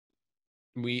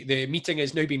The meeting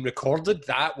is now being recorded.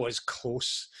 That was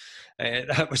close.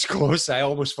 That was close. I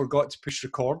almost forgot to push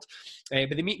record.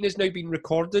 But the meeting is now being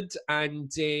recorded, and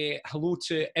hello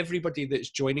to everybody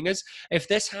that's joining us. If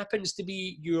this happens to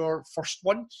be your first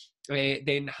one,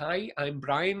 then hi, I'm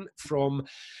Brian from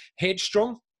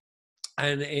Headstrong.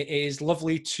 And it is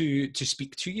lovely to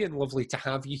speak to you and lovely to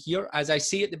have you here. As I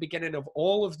say at the beginning of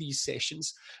all of these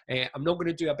sessions, I'm not going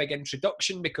to do a big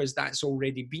introduction because that's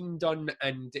already been done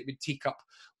and it would take up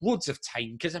loads of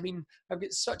time because, I mean, I've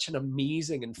got such an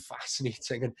amazing and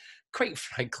fascinating and quite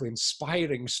frankly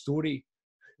inspiring story.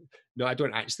 No, I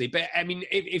don't actually. But I mean,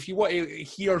 if you want to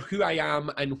hear who I am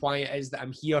and why it is that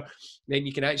I'm here, then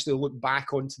you can actually look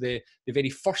back onto the very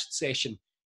first session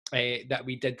that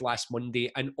we did last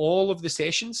Monday, and all of the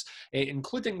sessions,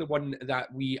 including the one that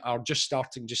we are just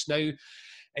starting just now,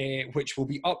 which will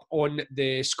be up on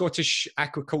the Scottish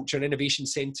Aquaculture Innovation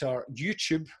Centre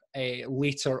YouTube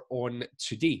later on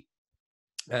today.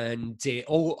 And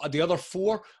all the other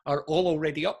 4 are all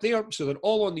already up there, so they're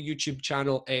all on the YouTube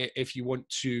channel if you want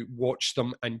to watch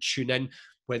them and tune in,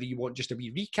 whether you want just a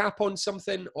wee recap on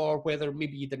something or whether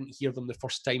maybe you didn't hear them the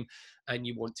first time and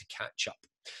you want to catch up.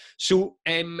 So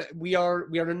we are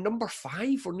in number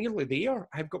 5. We're nearly there.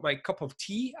 I've got my cup of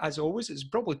tea as always. It's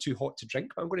probably too hot to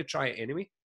drink, but I'm going to try it anyway.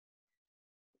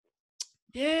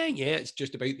 Yeah, it's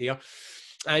just about there.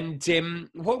 And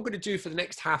what I'm going to do for the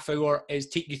next half hour is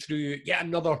take you through yet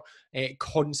another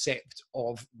concept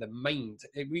of the mind.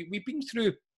 We've been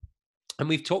through and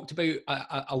we've talked about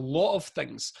a lot of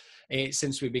things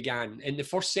since we began. In the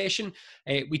first session,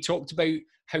 we talked about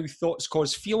how thoughts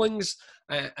cause feelings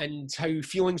and how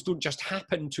feelings don't just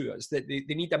happen to us, that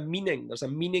they need a meaning. There's a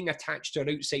meaning attached to our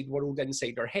outside world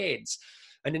inside our heads.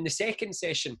 And in the second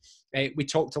session, we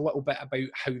talked a little bit about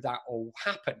how that all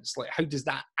happens. Like, how does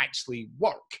that actually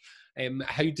work?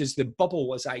 How does the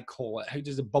bubble, as I call it, how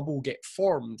does the bubble get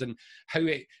formed, and how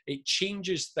it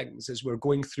changes things as we're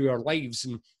going through our lives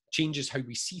and changes how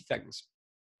we see things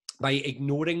by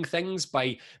ignoring things,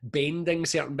 by bending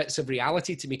certain bits of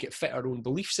reality to make it fit our own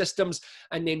belief systems,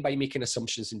 and then by making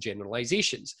assumptions and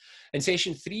generalizations. In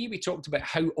session 3, we talked about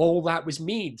how all that was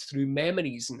made through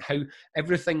memories and how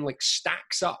everything like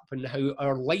stacks up and how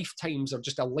our lifetimes are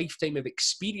just a lifetime of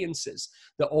experiences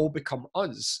that all become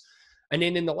us. And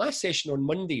then in the last session on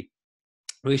Monday,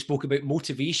 we spoke about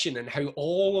motivation and how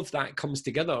all of that comes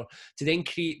together to then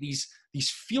create these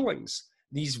feelings,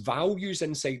 these values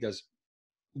inside us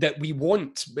that we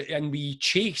want and we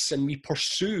chase and we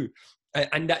pursue,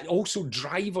 and that also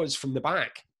drive us from the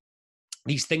back.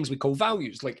 These things we call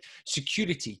values, like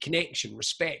security, connection,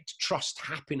 respect, trust,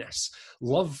 happiness,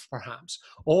 love, perhaps.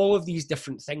 All of these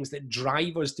different things that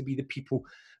drive us to be the people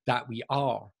that we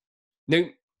are. Now,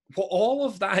 what all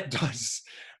of that does,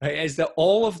 right, is that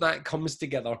all of that comes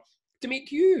together to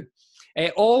make you.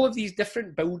 All of these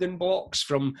different building blocks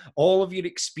from all of your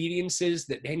experiences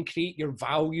that then create your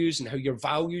values, and how your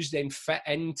values then fit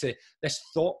into this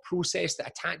thought process that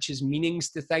attaches meanings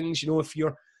to things. You know, if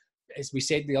you're, as we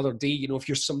said the other day, you know, if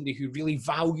you're somebody who really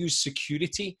values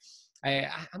security,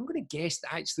 I'm going to guess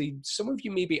that actually some of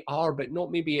you maybe are, but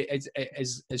not maybe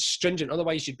as stringent.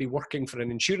 Otherwise, you'd be working for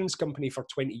an insurance company for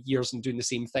 20 years and doing the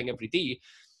same thing every day.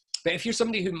 But if you're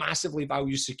somebody who massively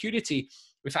values security,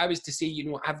 if I was to say, you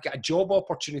know, I've got a job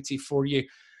opportunity for you,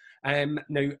 now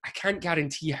I can't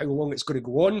guarantee how long it's going to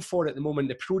go on for at the moment.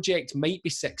 The project might be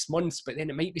 6 months, but then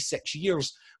it might be 6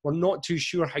 years. We're not too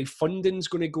sure how funding's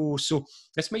going to go. So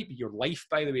this might be your life,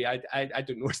 by the way. I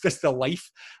don't know. Is this the life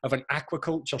of an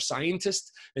aquaculture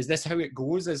scientist? Is this how it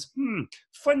goes? Is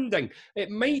funding? It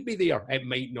might be there. It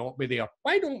might not be there.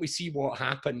 Why don't we see what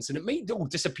happens? And it might all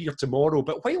disappear tomorrow.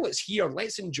 But while it's here,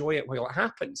 let's enjoy it while it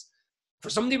happens. For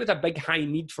somebody with a big high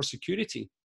need for security,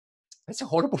 that's a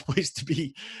horrible place to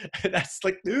be. That's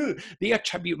like, no, they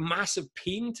attribute massive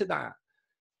pain to that.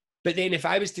 But then if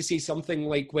I was to say something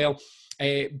like, well,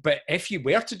 but if you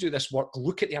were to do this work,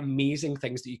 look at the amazing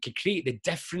things that you could create, the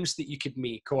difference that you could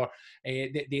make, or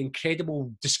the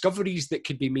incredible discoveries that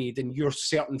could be made in your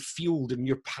certain field and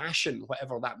your passion,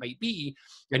 whatever that might be.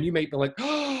 And you might be like,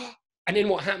 oh, and then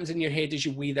what happens in your head is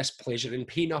you weigh this pleasure and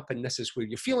pain up, and this is where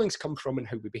your feelings come from and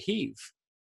how we behave.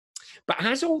 But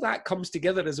as all that comes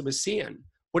together, as I was saying,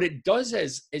 what it does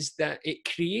is that it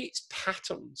creates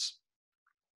patterns.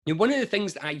 And one of the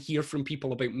things that I hear from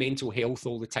people about mental health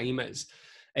all the time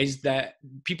is that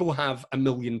people have a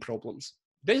million problems.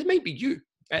 This might be you.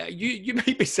 You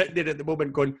might be sitting there at the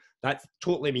moment going, that's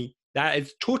totally me. That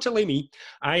is totally me.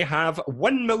 I have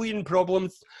 1 million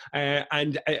problems,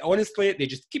 and honestly, they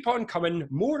just keep on coming,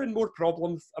 more and more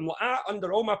problems. I'm like,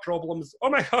 under all my problems, oh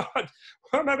my God,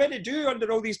 what am I going to do under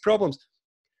all these problems?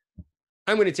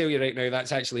 I'm going to tell you right now,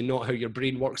 that's actually not how your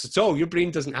brain works at all. Your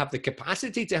brain doesn't have the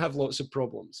capacity to have lots of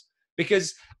problems.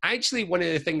 Because actually, one of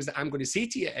the things that I'm going to say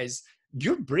to you is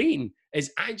your brain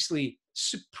is actually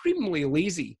supremely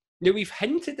lazy. Now, we've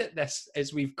hinted at this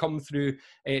as we've come through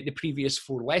the previous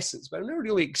 4 lessons, but I've never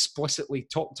really explicitly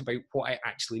talked about what I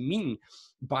actually mean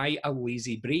by a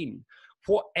lazy brain.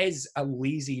 What is a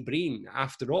lazy brain,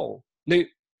 after all? Now,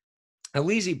 a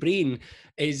lazy brain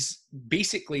is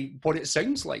basically what it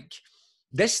sounds like.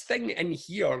 This thing in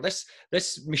here,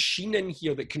 this machine in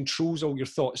here that controls all your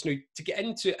thoughts. Now, to get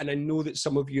into it, and I know that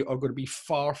some of you are going to be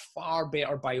far, far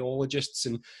better biologists,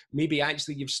 and maybe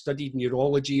actually you've studied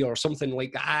neurology or something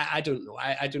like that. I don't know.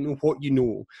 I don't know what you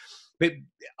know. But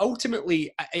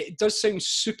ultimately, it does sound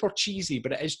super cheesy,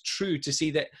 but it is true to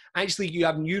say that actually you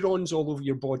have neurons all over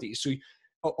your body. So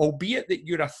albeit that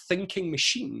you're a thinking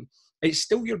machine, it's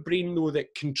still your brain, though,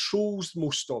 that controls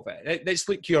most of it. It's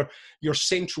like your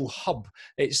central hub.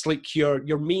 It's like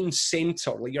your main center,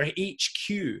 like your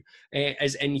HQ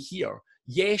is in here.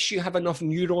 Yes, you have enough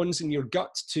neurons in your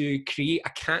gut to create a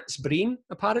cat's brain,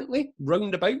 apparently,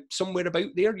 roundabout, somewhere about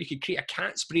there. You could create a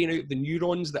cat's brain out of the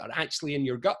neurons that are actually in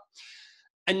your gut.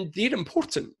 And they're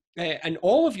important. And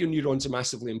all of your neurons are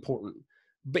massively important.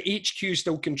 But HQ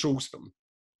still controls them.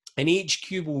 And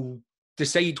HQ will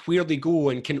decide where they go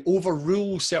and can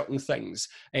overrule certain things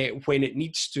when it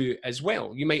needs to as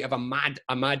well. You might have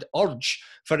a mad urge,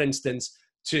 for instance,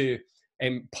 to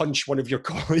punch one of your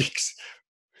colleagues.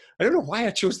 I don't know why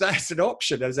I chose that as an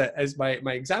option as my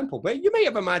example, but you might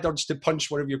have a mad urge to punch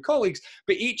one of your colleagues,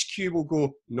 but HQ will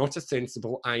go, not a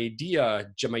sensible idea,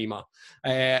 Jemima.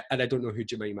 And I don't know who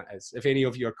Jemima is. If any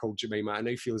of you are called Jemima, I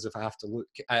now feel as if I have to look.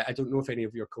 I don't know if any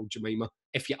of you are called Jemima.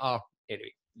 If you are,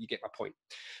 anyway, you get my point.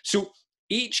 So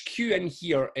HQ in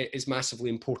here is massively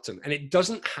important, and it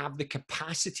doesn't have the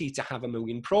capacity to have a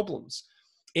million problems.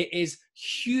 It is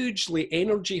hugely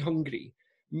energy hungry,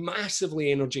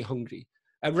 massively energy hungry.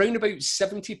 Around about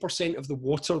 70% of the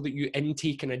water that you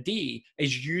intake in a day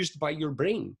is used by your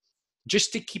brain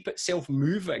just to keep itself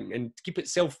moving and keep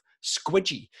itself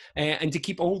squidgy and to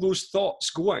keep all those thoughts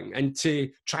going and to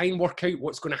try and work out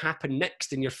what's going to happen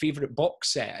next in your favorite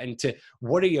box set and to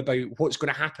worry about what's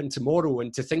going to happen tomorrow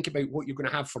and to think about what you're going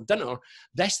to have for dinner.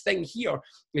 This thing here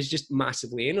is just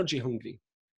massively energy hungry.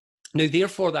 Now,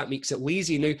 therefore, that makes it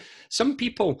lazy. Now, some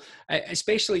people,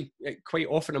 especially quite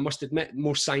often, I must admit,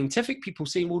 more scientific people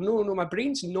say, well, no, my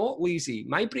brain's not lazy.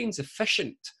 My brain's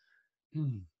efficient.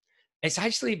 It's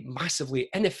actually massively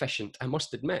inefficient, I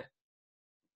must admit.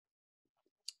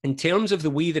 In terms of the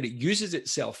way that it uses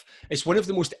itself, it's one of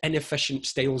the most inefficient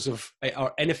styles of,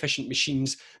 or inefficient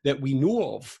machines that we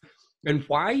know of. And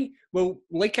why? Well,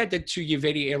 like I did to you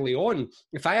very early on,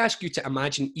 if I ask you to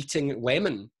imagine eating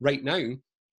lemon right now,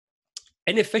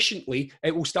 inefficiently,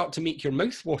 it will start to make your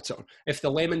mouth water. If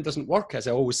the lemon doesn't work, as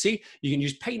I always say, you can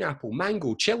use pineapple,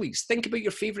 mango, chilies. Think about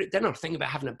your favorite dinner. Think about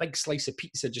having a big slice of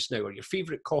pizza just now, or your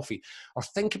favorite coffee, or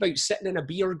think about sitting in a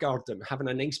beer garden, having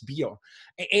a nice beer.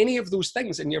 Any of those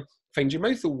things, and you find your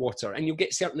mouth will water, and you'll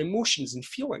get certain emotions and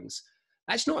feelings.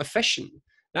 That's not efficient.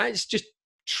 That's just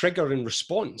trigger and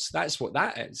response. That's what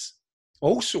that is.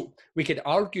 Also, we could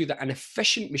argue that an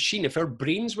efficient machine, if our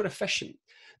brains were efficient,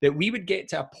 that we would get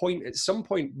to a point at some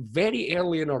point very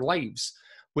early in our lives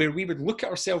where we would look at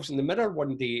ourselves in the mirror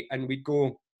one day and we'd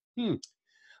go,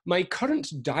 my current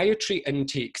dietary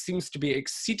intake seems to be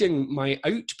exceeding my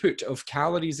output of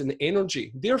calories and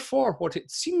energy. Therefore, what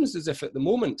it seems as if at the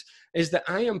moment is that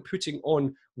I am putting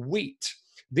on weight.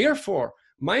 Therefore,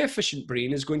 my efficient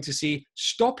brain is going to say,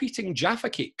 stop eating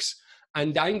Jaffa cakes.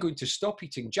 And I'm going to stop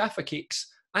eating Jaffa cakes.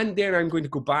 And then I'm going to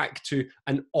go back to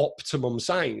an optimum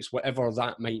size, whatever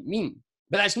that might mean.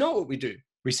 But that's not what we do.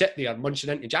 We sit there munching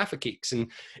into Jaffa cakes and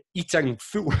eating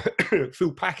full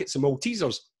packets of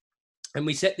Maltesers. And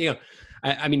we sit there,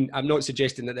 I mean, I'm not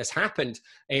suggesting that this happened,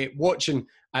 watching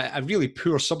a really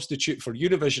poor substitute for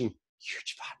Eurovision,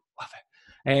 huge fan, love it.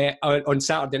 On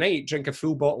Saturday night, drink a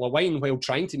full bottle of wine while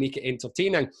trying to make it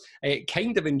entertaining,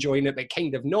 kind of enjoying it, but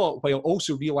kind of not, while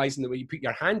also realising that when you put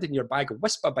your hand in your bag of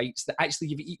Whisper Bites, that actually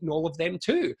you've eaten all of them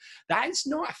too. That's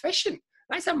not efficient.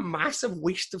 That's a massive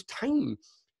waste of time.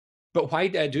 But why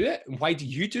do I do it? And why do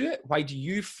you do it? Why do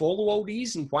you follow all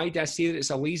these? And why do I say that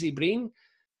it's a lazy brain?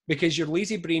 Because your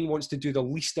lazy brain wants to do the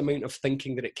least amount of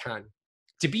thinking that it can.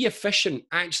 To be efficient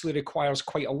actually requires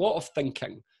quite a lot of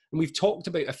thinking. And we've talked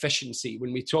about efficiency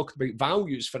when we talk about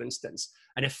values, for instance.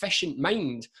 An efficient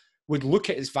mind would look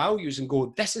at its values and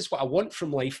go, this is what I want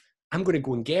from life. I'm going to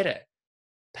go and get it.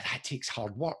 But that takes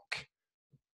hard work.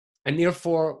 And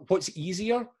therefore, what's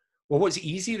easier? Well, what's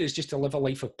easier is just to live a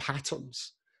life of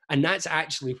patterns. And that's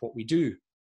actually what we do.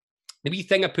 the wee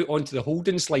thing I put onto the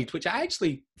Holden slide, which I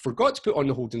actually forgot to put on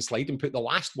the Holden slide and put the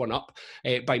last one up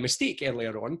by mistake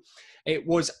earlier on, it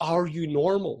was, are you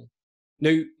normal?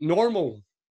 Now, normal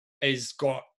is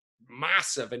got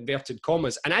massive inverted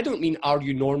commas. And I don't mean are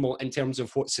you normal in terms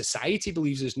of what society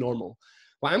believes is normal.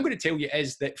 What I'm going to tell you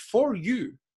is that for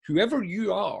you, whoever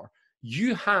you are,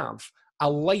 you have a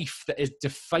life that is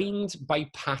defined by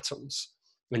patterns.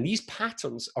 And these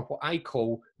patterns are what I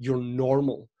call your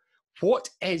normal. What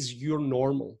is your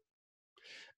normal?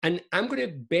 And I'm going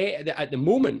to bet that at the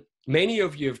moment, many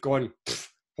of you have gone,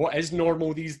 what is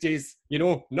normal these days? You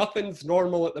know, nothing's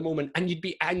normal at the moment. And you'd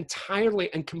be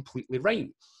entirely and completely right.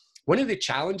 One of the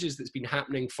challenges that's been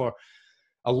happening for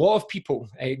a lot of people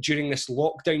during this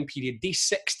lockdown period, day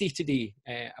 60 today,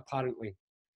 apparently,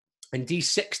 and day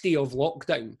 60 of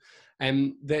lockdown,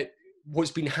 that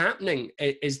what's been happening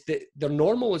is that their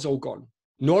normal is all gone.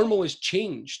 Normal has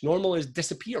changed. Normal has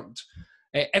disappeared.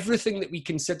 Everything that we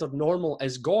considered normal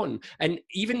is gone. And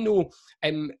even though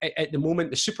at the moment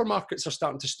the supermarkets are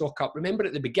starting to stock up, remember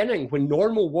at the beginning when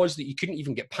normal was that you couldn't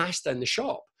even get pasta in the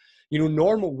shop. You know,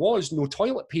 normal was no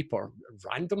toilet paper.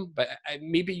 Random, but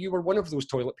maybe you were one of those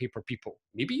toilet paper people.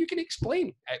 Maybe you can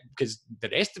explain, because the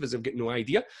rest of us have got no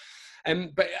idea.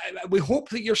 But we hope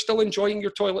that you're still enjoying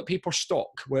your toilet paper stock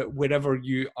wherever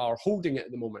you are holding it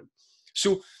at the moment.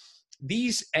 So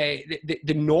these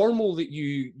the normal that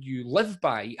you live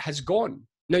by has gone.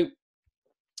 Now,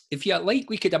 if you like,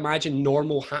 we could imagine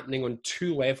normal happening on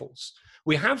two levels.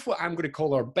 We have what I'm going to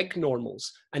call our big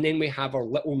normals, and then we have our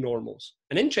little normals.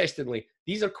 And interestingly,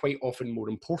 these are quite often more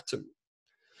important.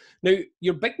 Now,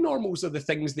 your big normals are the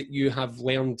things that you have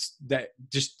learned that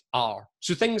just are.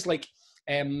 So things like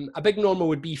a big normal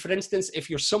would be, for instance, if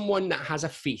you're someone that has a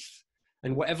faith,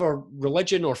 and whatever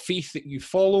religion or faith that you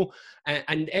follow,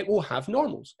 and it will have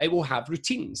normals, it will have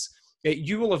routines.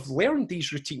 You will have learned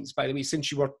these routines, by the way,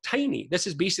 since you were tiny. This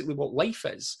is basically what life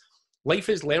is. Life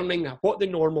is learning what the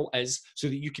normal is so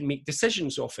that you can make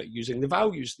decisions off it using the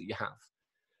values that you have.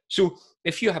 So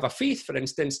if you have a faith, for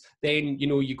instance, then, you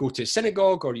know, you go to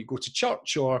synagogue or you go to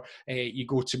church or you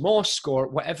go to mosque or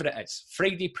whatever it is,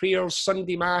 Friday prayers,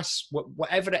 Sunday mass,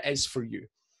 whatever it is for you.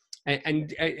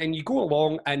 And you go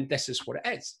along and this is what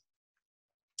it is.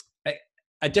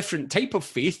 A different type of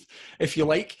faith, if you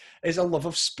like, is a love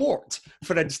of sport,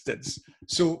 for instance.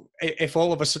 So if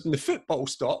all of a sudden the football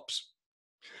stops,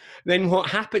 then what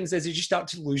happens is you start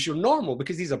to lose your normal,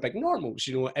 because these are big normals.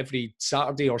 You know, every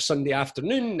Saturday or Sunday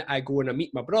afternoon, I go and I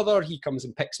meet my brother, he comes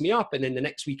and picks me up, and then the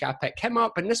next week I pick him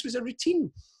up, and this was a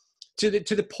routine. To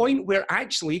the point where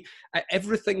actually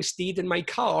everything stayed in my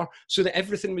car, so that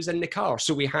everything was in the car.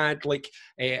 So we had like,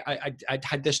 I'd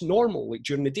had this normal, like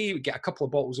during the day, we'd get a couple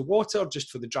of bottles of water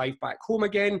just for the drive back home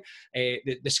again.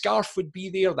 The scarf would be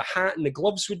there, the hat and the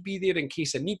gloves would be there in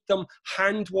case I need them.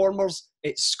 Hand warmers,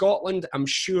 it's Scotland. I'm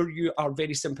sure you are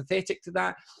very sympathetic to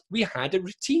that. We had a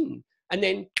routine, and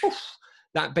then poof,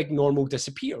 that big normal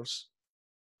disappears.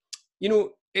 You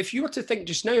know, if you were to think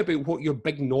just now about what your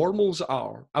big normals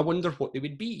are, I wonder what they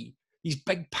would be. These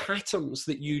big patterns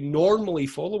that you normally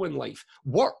follow in life.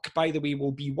 Work, by the way,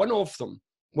 will be one of them.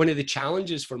 One of the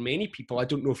challenges for many people, I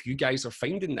don't know if you guys are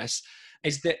finding this,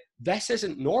 is that this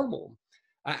isn't normal.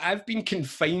 I've been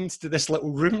confined to this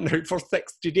little room now for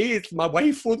 60 days. My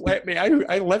wife won't let me out.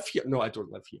 I live here. No, I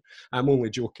don't live here. I'm only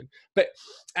joking. But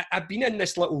I've been in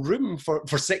this little room for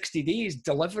 60 days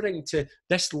delivering to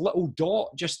this little dot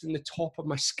just in the top of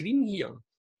my screen here.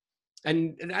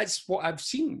 And that's what I've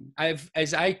seen.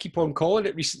 As I keep on calling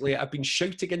it recently, I've been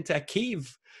shouting into a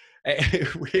cave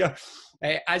where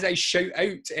as I shout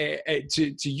out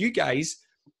to you guys,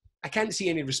 I can't see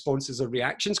any responses or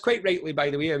reactions. Quite rightly, by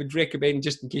the way, I would recommend,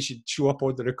 just in case you show up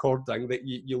on the recording, that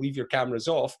you leave your cameras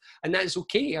off. And that's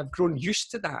okay. I've grown used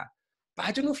to that. But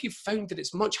I don't know if you've found that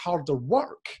it's much harder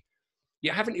work.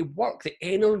 You're having to work. The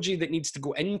energy that needs to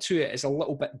go into it is a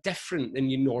little bit different than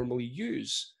you normally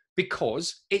use,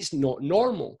 because it's not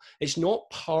normal. It's not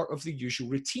part of the usual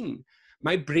routine.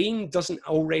 My brain doesn't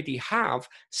already have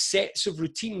sets of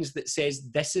routines that says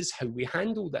this is how we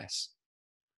handle this.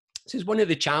 This is one of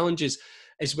the challenges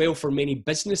as well for many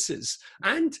businesses,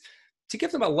 and to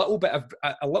give them a little bit of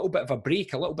a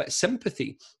break, a little bit of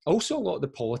sympathy. Also, a lot of the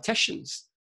politicians.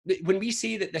 When we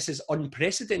say that this is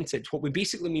unprecedented, what we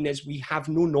basically mean is we have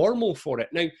no normal for it.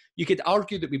 Now, you could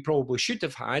argue that we probably should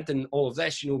have had, and all of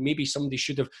this, you know, maybe somebody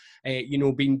should have,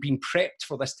 been prepped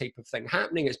for this type of thing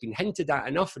happening. It's been hinted at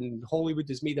enough, and Hollywood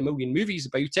has made a million movies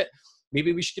about it.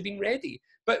 Maybe we should have been ready.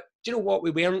 But do you know what?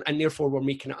 We weren't, and therefore we're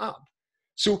making it up.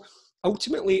 So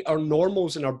ultimately our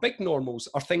normals and our big normals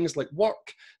are things like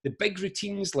work, the big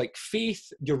routines like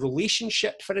faith, your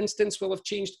relationship, for instance, will have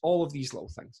changed, all of these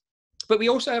little things. But we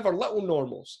also have our little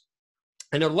normals.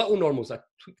 And our little normals, I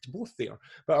tweaked both there,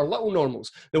 but our little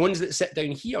normals, the ones that sit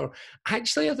down here,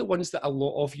 actually are the ones that a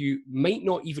lot of you might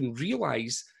not even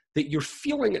realize that you're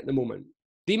feeling at the moment.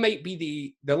 They might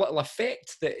be the little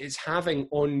effect that it's having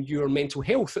on your mental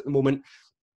health at the moment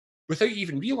without you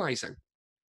even realizing.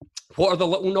 What are the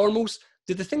little normals?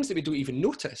 They're the things that we don't even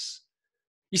notice.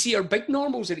 You see, our big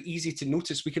normals are easy to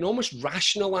notice. We can almost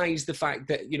rationalize the fact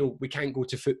that, you know, we can't go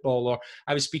to football. Or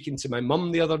I was speaking to my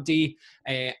mum the other day,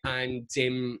 and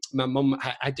my mum,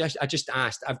 I just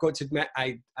asked, I've got to admit,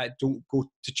 I don't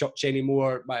go to church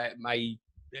anymore. My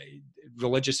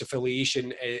religious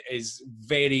affiliation is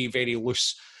very, very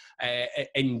loose,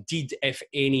 indeed, if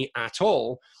any at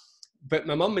all. But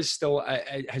my mum is still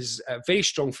has a very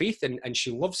strong faith, and she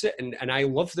loves it, and I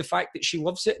love the fact that she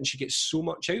loves it, and she gets so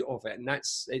much out of it, and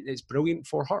it's brilliant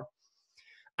for her.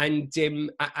 And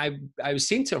I was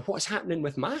saying to her, what's happening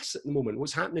with Mass at the moment?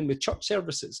 What's happening with church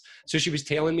services? So she was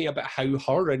telling me about how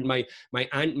her and my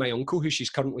aunt, my uncle, who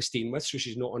she's currently staying with, so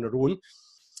she's not on her own,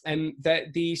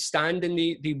 that they stand and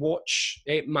they watch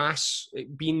Mass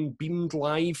being beamed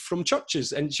live from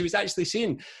churches. And she was actually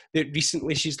saying that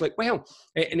recently she's like, well,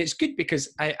 and it's good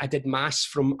because I did Mass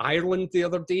from Ireland the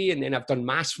other day, and then I've done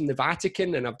Mass from the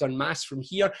Vatican, and I've done Mass from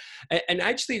here. And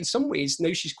actually, in some ways,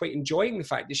 now she's quite enjoying the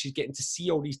fact that she's getting to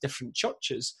see all these different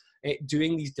churches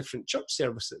doing these different church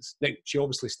services. Now, she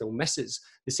obviously still misses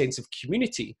the sense of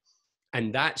community.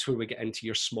 And that's where we get into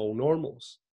your small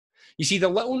normals. You see, the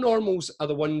little normals are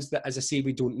the ones that, as I say,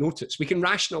 we don't notice. We can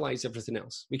rationalize everything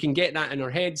else. We can get that in our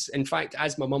heads. In fact,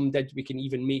 as my mum did, we can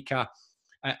even make a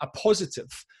positive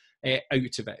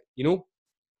out of it, you know?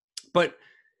 But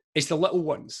it's the little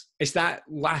ones. It's that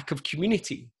lack of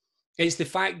community. It's the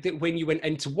fact that when you went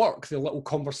into work, the little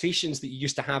conversations that you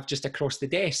used to have just across the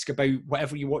desk about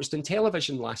whatever you watched on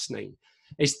television last night.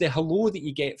 It's the hello that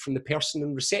you get from the person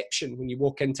in reception when you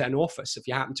walk into an office, if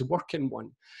you happen to work in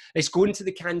one. It's going to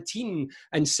the canteen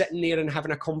and sitting there and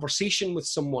having a conversation with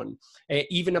someone,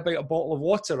 even about a bottle of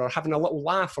water, or having a little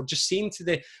laugh, or just saying to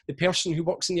the person who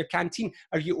works in your canteen,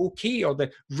 are you okay? Or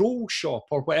the roll shop,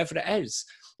 or whatever it is.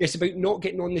 It's about not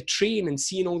getting on the train and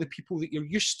seeing all the people that you're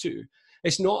used to.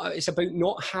 It's about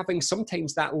not having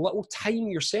sometimes that little time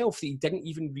yourself that you didn't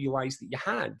even realize that you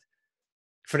had.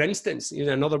 For instance,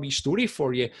 another wee story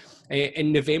for you.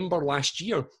 In November last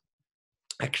year,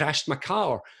 I crashed my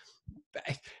car.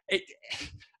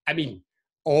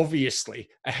 Obviously,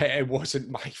 it wasn't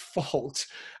my fault.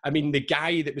 I mean, the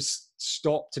guy that was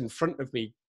stopped in front of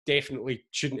me definitely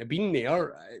shouldn't have been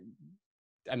there.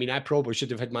 I mean, I probably should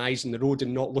have had my eyes on the road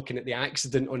and not looking at the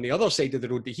accident on the other side of the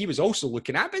road that he was also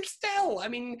looking at. But still, I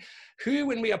mean,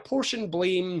 when we apportion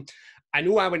blame, I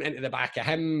know I went into the back of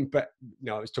him, but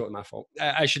no, it was totally my fault.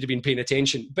 I should have been paying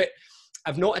attention. But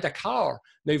I've not had a car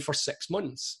now for 6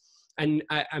 months. And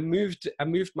I moved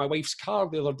my wife's car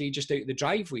the other day just out of the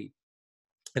driveway.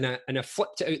 And I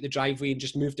flipped it out the driveway and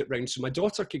just moved it round so my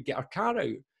daughter could get her car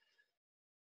out.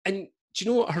 And do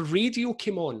you know what? Her radio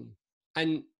came on.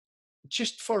 And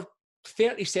just for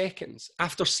 30 seconds,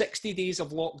 after 60 days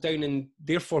of lockdown, and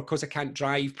therefore, because I can't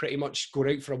drive, pretty much go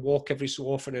out for a walk every so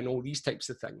often and all these types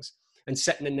of things, and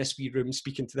sitting in this wee room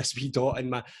speaking to this wee dot in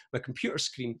my computer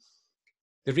screen,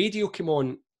 the radio came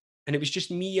on and it was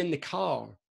just me in the car,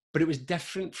 but it was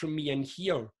different from me in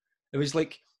here. It was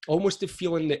like almost the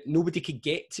feeling that nobody could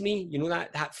get to me,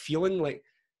 that feeling like,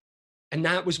 and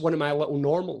that was one of my little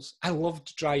normals. I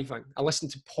loved driving. I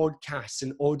listened to podcasts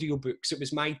and audiobooks. It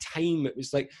was my time. It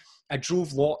was like, I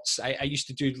drove lots. I used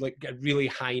to do like a really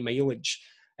high mileage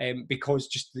because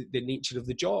just the nature of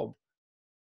the job.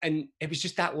 And it was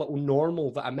just that little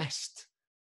normal that I missed.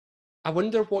 I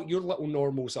wonder what your little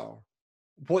normals are.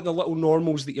 What the little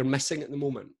normals that you're missing at the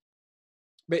moment.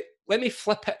 But let me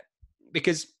flip it,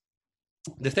 because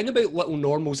the thing about little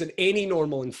normals, and any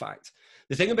normal, in fact,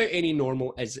 the thing about any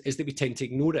normal is that we tend to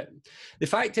ignore it. The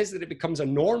fact is that it becomes a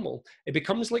normal. It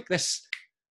becomes like this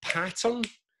pattern,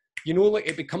 like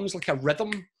it becomes like a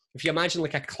rhythm. If you imagine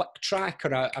like a click track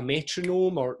or a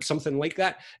metronome or something like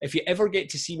that. If you ever get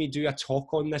to see me do a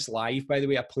talk on this live, by the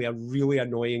way, I play a really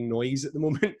annoying noise at the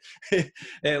moment.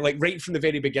 Like right from the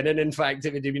very beginning, in fact,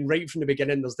 it would have been right from the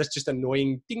beginning, there's this just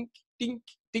annoying dink, dink,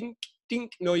 dink,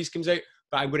 dink noise comes out.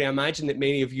 But I'm going to imagine that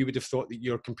many of you would have thought that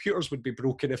your computers would be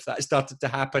broken if that started to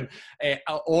happen,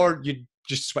 or you'd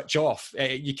just switch off.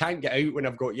 You can't get out when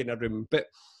I've got you in a room. But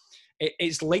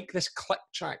it's like this click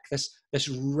track, this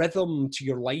rhythm to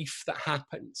your life that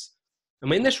happens. And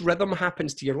when this rhythm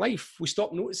happens to your life, we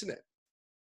stop noticing it.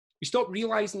 You stop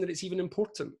realizing that it's even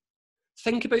important.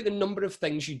 Think about the number of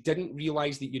things you didn't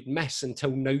realize that you'd miss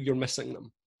until now you're missing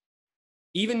them.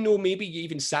 Even though maybe you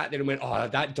even sat there and went, oh,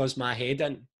 that does my head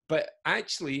in. But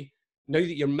actually, now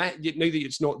that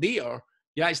it's not there,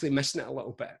 you're actually missing it a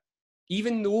little bit.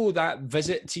 Even though that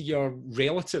visit to your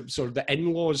relatives or the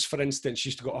in-laws, for instance,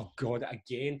 used to go, oh God,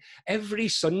 again, every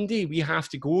Sunday we have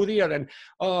to go there, and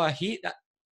oh, I hate that.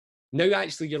 Now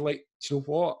actually you're like, do you know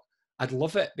what? I'd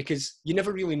love it, because you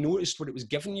never really noticed what it was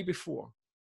giving you before.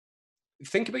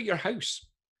 Think about your house.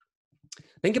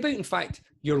 Think about, in fact,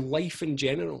 your life in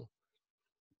general.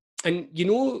 And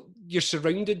you're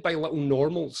surrounded by little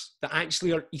normals that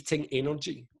actually are eating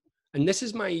energy. And this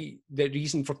is the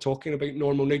reason for talking about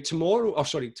normal. Now, tomorrow,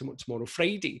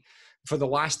 Friday, for the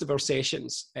last of our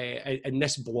sessions in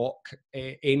this block,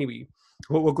 anyway,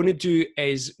 what we're going to do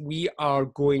is we are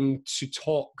going to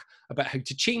talk about how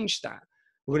to change that.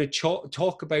 We're going to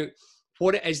talk about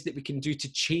what it is that we can do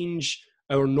to change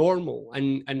our normal,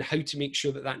 and how to make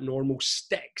sure that normal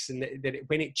sticks, and that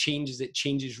when it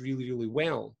changes really, really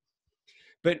well.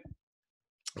 But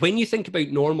when you think about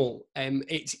normal,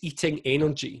 it's eating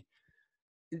energy.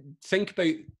 Think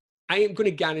about, I am going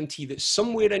to guarantee that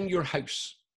somewhere in your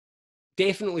house,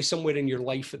 definitely somewhere in your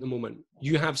life at the moment,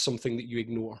 you have something that you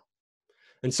ignore.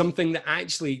 And something that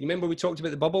actually, remember we talked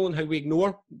about the bubble and how we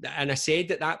ignore? And I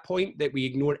said at that point that we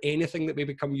ignore anything that we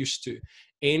become used to.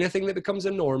 Anything that becomes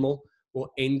a normal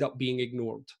will end up being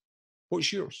ignored.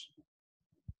 What's yours?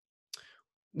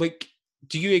 Like,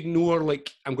 do you ignore,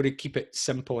 like, I'm going to keep it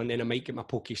simple and then I might get my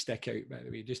pokey stick out, by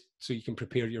the way, just so you can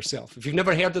prepare yourself. If you've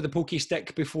never heard of the pokey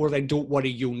stick before, then don't worry,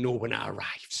 you'll know when it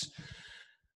arrives.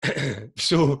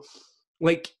 So,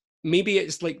 like, maybe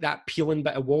it's like that peeling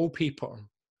bit of wallpaper,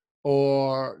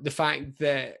 or the fact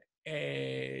that,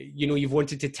 you've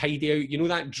wanted to tidy out,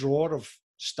 that drawer of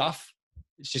stuff.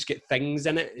 It's just got things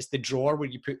in it. It's the drawer where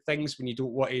you put things when you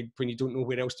don't know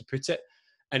where else to put it.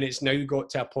 And it's now got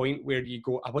to a point where you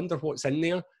go, I wonder what's in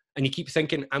there. And you keep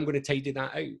thinking, I'm going to tidy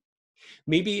that out.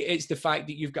 Maybe it's the fact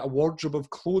that you've got a wardrobe of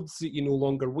clothes that you no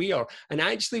longer wear. And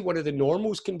actually, one of the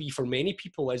normals can be for many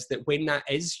people is that when that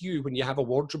is you, when you have a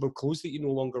wardrobe of clothes that you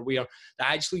no longer wear,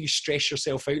 that actually you stress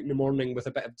yourself out in the morning with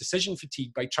a bit of decision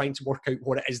fatigue by trying to work out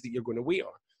what it is that you're going to wear.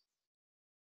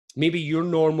 Maybe your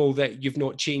normal that you've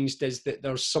not changed is that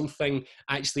there's something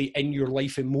actually in your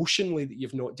life emotionally that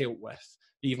you've not dealt with,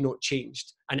 that you've not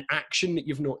changed, an action that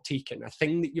you've not taken, a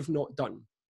thing that you've not done.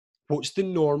 What's the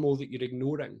normal that you're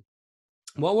ignoring?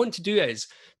 What I want to do is,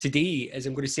 today, is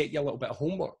I'm going to set you a little bit of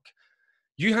homework.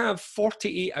 You have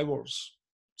 48 hours,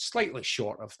 slightly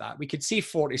short of that. We could say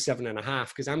 47 and a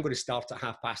half, because I'm going to start at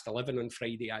 11:30 on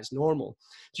Friday as normal.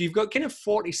 So you've got kind of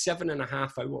 47 and a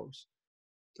half hours.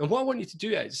 And what I want you to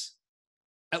do is,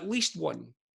 at least one,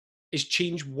 is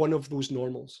change one of those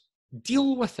normals.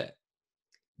 Deal with it.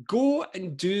 Go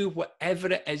and do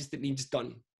whatever it is that needs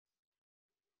done.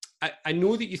 I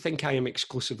know that you think I am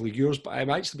exclusively yours, but I've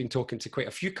actually been talking to quite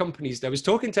a few companies. I was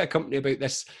talking to a company about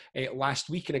this last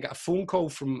week, and I got a phone call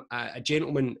from a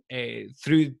gentleman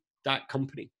through that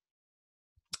company.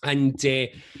 And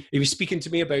he was speaking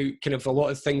to me about kind of a lot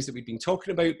of things that we'd been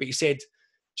talking about, but he said,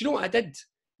 do you know what I did?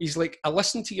 He's like, I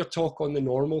listened to your talk on the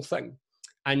normal thing,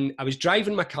 and I was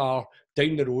driving my car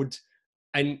down the road,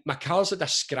 and my car's had a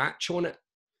scratch on it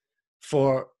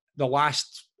for the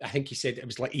last, I think he said it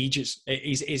was like ages.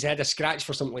 He's had a scratch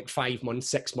for something like 5 months,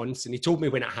 6 months. And he told me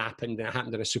when it happened, and it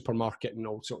happened in a supermarket and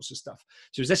all sorts of stuff.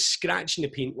 So it was this scratch in the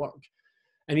paintwork.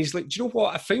 And he's like, do you know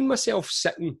what? I found myself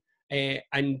sitting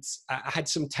and I had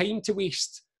some time to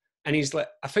waste. And he's like,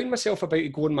 I found myself about to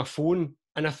go on my phone.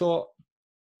 And I thought,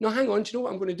 no, hang on, do you know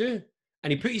what I'm going to do?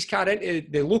 And he put his car into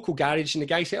the local garage, and the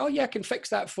guy said, oh yeah, I can fix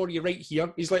that for you right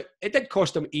here. He's like, it did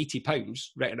cost him £80,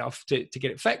 right enough, to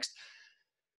get it fixed.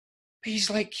 But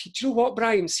he's like, do you know what,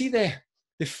 Brian? See the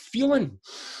feeling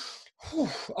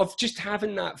of just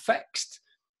having that fixed,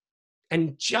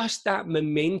 and just that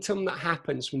momentum that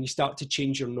happens when you start to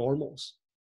change your normals.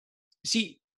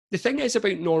 See, the thing is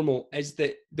about normal is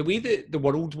that the way that the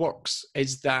world works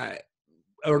is that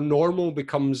our normal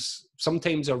becomes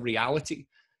sometimes a reality.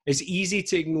 It's easy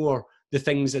to ignore the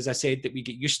things, as I said, that we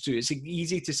get used to. It's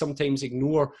easy to sometimes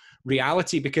ignore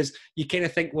reality because you kind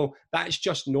of think, well, that's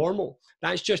just normal.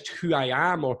 That's just who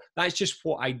I am, or that's just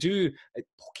what I do.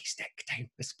 Pokey stick time.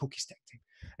 This is pokey stick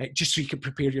time. Just so you can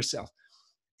prepare yourself.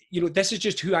 You know, this is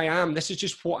just who I am. This is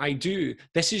just what I do.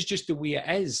 This is just the way it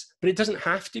is. But it doesn't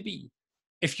have to be.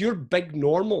 If your big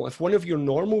normal, if one of your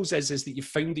normals is that you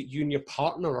found that you and your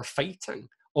partner are fighting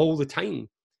all the time,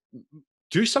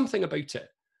 do something about it.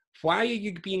 Why are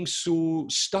you being so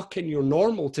stuck in your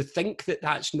normal to think that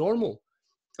that's normal?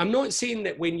 I'm not saying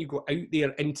that when you go out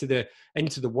there into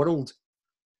the world,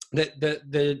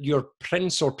 that your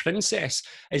prince or princess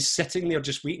is sitting there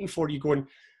just waiting for you going,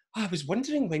 oh, I was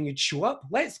wondering when you'd show up.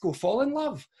 Let's go fall in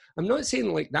love. I'm not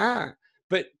saying like that.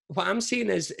 But what I'm saying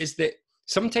is that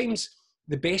sometimes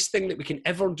the best thing that we can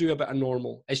ever do about a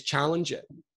normal is challenge it.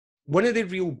 One of the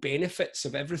real benefits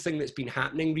of everything that's been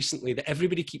happening recently that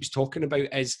everybody keeps talking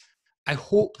about is, I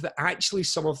hope that actually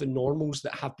some of the normals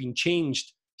that have been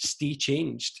changed stay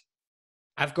changed.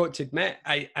 I've got to admit,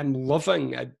 I'm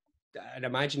loving, I'd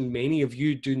imagine many of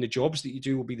you doing the jobs that you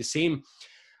do will be the same.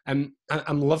 I'm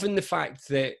loving the fact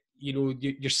that, you know,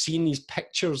 you're seeing these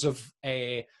pictures of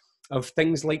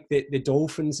things like the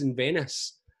dolphins in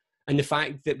Venice, and the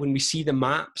fact that when we see the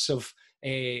maps of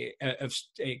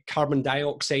carbon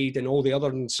dioxide and all the other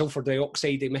and sulfur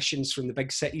dioxide emissions from the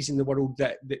big cities in the world,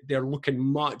 that they're looking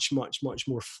much, much, much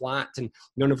more flat and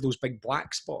none of those big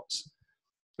black spots.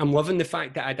 I'm loving the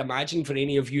fact that I'd imagine for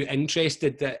any of you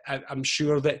interested that I'm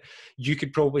sure that you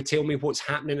could probably tell me what's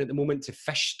happening at the moment to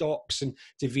fish stocks and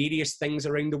to various things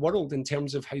around the world in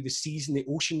terms of how the seas and the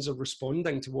oceans are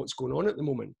responding to what's going on at the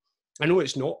moment. I know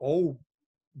it's not all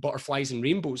butterflies and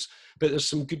rainbows, but there's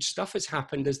some good stuff that's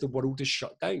happened as the world is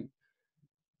shut down.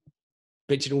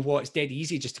 But you know what? It's dead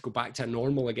easy just to go back to a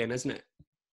normal again, isn't it?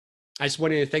 That's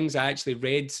one of the things I actually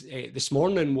read this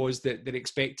morning, was that they're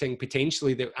expecting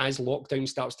potentially that as lockdown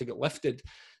starts to get lifted,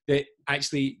 that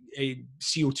actually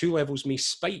CO2 levels may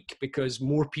spike because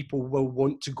more people will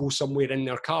want to go somewhere in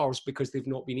their cars because they've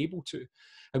not been able to.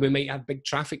 And we might have big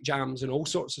traffic jams and all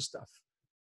sorts of stuff.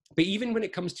 But even when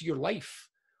it comes to your life,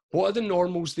 what are the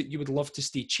normals that you would love to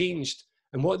stay changed?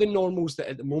 And what are the normals that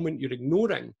at the moment you're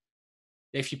ignoring?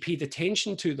 If you paid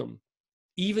attention to them,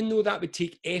 even though that would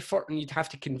take effort and you'd have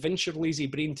to convince your lazy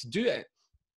brain to do it,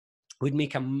 would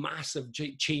make a massive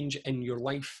change in your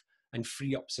life and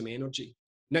free up some energy.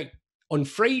 Now, on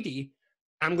Friday,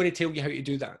 I'm going to tell you how to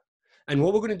do that. And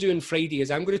what we're going to do on Friday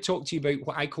is I'm going to talk to you about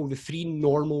what I call the 3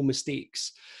 normal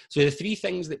mistakes. So the 3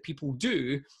 things that people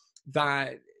do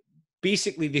that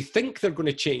basically they think they're going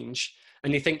to change,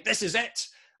 and they think, this is it.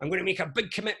 I'm going to make a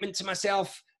big commitment to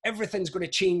myself. Everything's going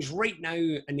to change right now.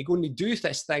 And they go and they do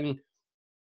this thing.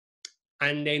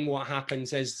 And then what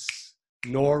happens is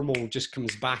normal just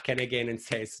comes back in again and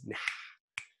says, nah,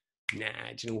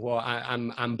 do you know what?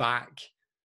 I'm back.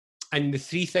 And the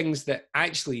 3 things that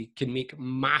actually can make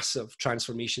massive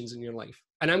transformations in your life.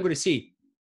 And I'm going to say,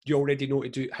 you already know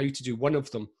how to do one of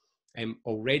them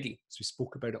already. So we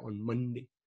spoke about it on Monday,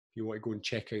 if you want to go and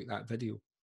check out that video.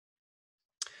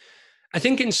 I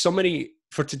think in summary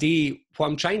for today, what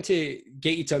I'm trying to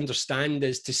get you to understand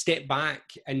is to step back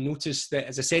and notice that,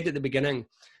 as I said at the beginning,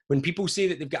 when people say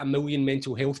that they've got a million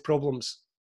mental health problems,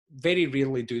 very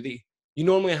rarely do they. You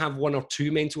normally have 1 or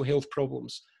 2 mental health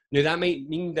problems. Now, that might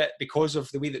mean that because of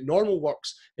the way that normal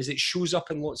works is it shows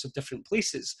up in lots of different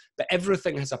places, but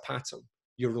everything has a pattern.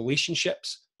 Your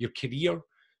relationships, your career,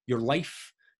 your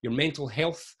life, your mental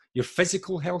health, your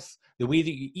physical health, the way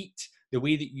that you eat, the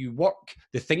way that you work,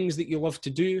 the things that you love to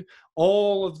do,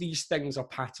 all of these things are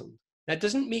patterned. That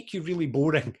doesn't make you really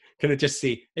boring, can I just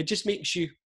say? It just makes you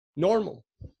normal.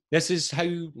 This is how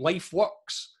life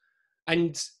works.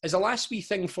 And as a last wee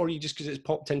thing for you, just because it's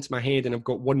popped into my head and I've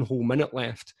got 1 whole minute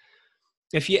left,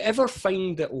 if you ever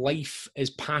find that life is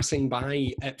passing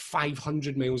by at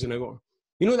 500 miles an hour,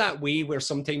 you know that way where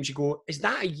sometimes you go, is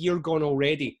that a year gone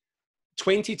already?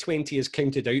 2020 is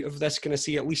counted out of this, can I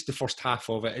say? At least the first half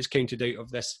of it is counted out of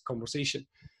this conversation.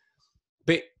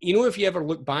 But, you know, if you ever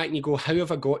look back and you go, how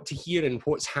have I got to here and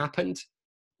what's happened?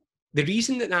 The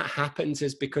reason that happens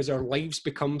is because our lives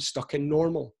become stuck in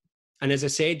normal. And as I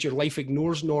said, your life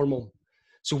ignores normal.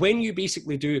 So when you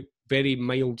basically do, very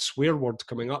mild swear word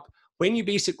coming up, when you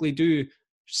basically do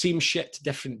same shit,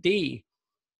 different day,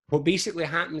 what basically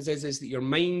happens is that your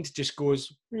mind just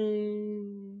goes,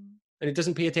 and it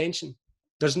doesn't pay attention.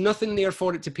 There's nothing there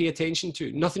for it to pay attention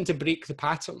to, nothing to break the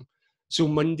pattern. So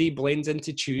Monday blends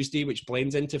into Tuesday, which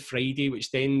blends into Friday,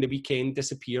 which then the weekend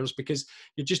disappears because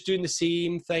you're just doing the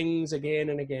same things again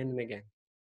and again and again.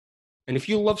 And if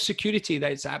you love security,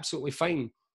 that's absolutely fine.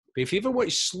 But if you ever want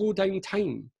to slow down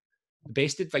time, the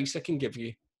best advice I can give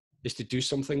you is to do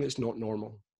something that's not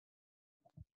normal.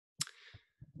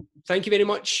 Thank you very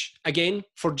much again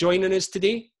for joining us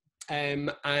today.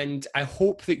 And I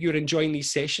hope that you're enjoying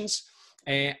these sessions.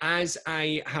 As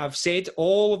I have said,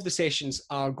 all of the sessions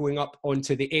are going up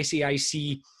onto the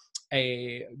SAIC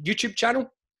YouTube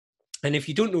channel. And if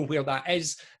you don't know where that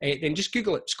is, then just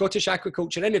Google it, Scottish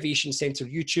Aquaculture Innovation Centre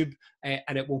YouTube,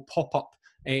 and it will pop up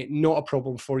not a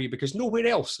problem for you, because nowhere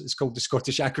else is called the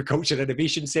Scottish Aquaculture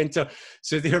Innovation Centre.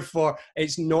 So therefore,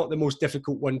 it's not the most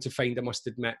difficult one to find, I must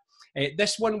admit.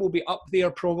 This one will be up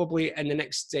there probably in the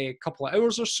next couple of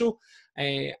hours or so.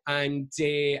 I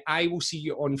will see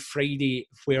you on Friday,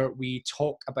 where we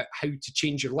talk about how to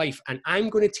change your life. And I'm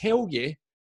going to tell you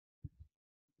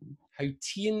how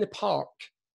tea in the park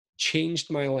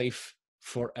changed my life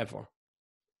forever.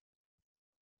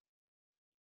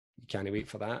 You can't wait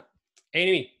for that.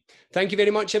 Anyway, thank you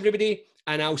very much, everybody.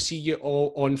 And I'll see you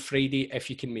all on Friday if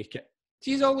you can make it.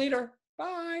 See you all later.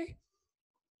 Bye.